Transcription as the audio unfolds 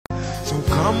So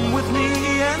come with me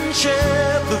and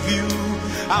share the view.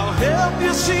 I'll help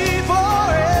you see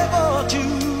forever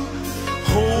too.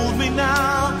 Hold me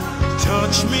now,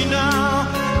 touch me now.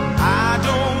 I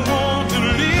don't want to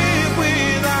live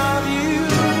without you.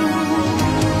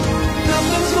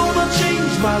 Nothing's gonna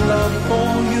change my love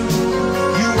for you.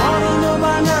 You ought to know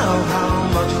by now how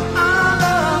much I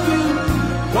love you.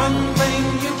 One thing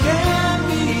you can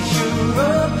be sure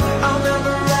of, I'll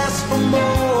never ask for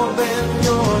more than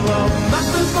your love.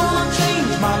 Nothing's gonna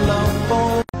change my love for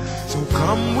you. So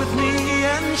come with me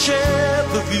and share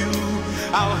the view.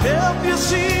 I'll help you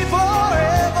see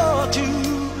forever too.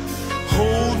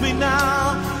 Hold me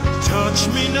now, touch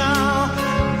me now.